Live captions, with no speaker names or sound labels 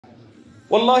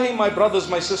Wallahi, my brothers,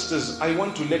 my sisters, I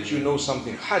want to let you know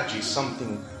something. Hajj is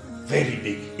something very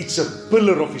big. It's a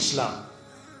pillar of Islam.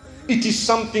 It is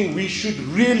something we should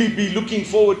really be looking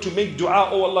forward to. Make dua,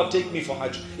 oh Allah, take me for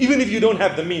Hajj. Even if you don't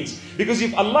have the means. Because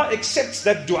if Allah accepts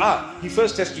that dua, He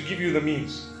first has to give you the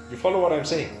means. You follow what I'm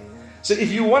saying? So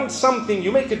if you want something,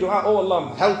 you make a dua, oh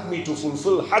Allah, help me to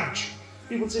fulfill Hajj.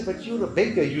 People say, but you're a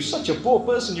beggar, you're such a poor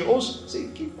person. You also say,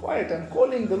 keep quiet, I'm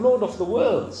calling the Lord of the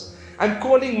worlds. I'm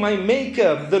calling my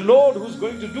Maker, the Lord who's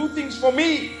going to do things for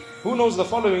me. Who knows, the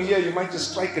following year you might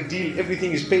just strike a deal,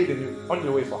 everything is paid and you're on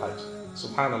your way for Hajj.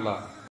 Subhanallah.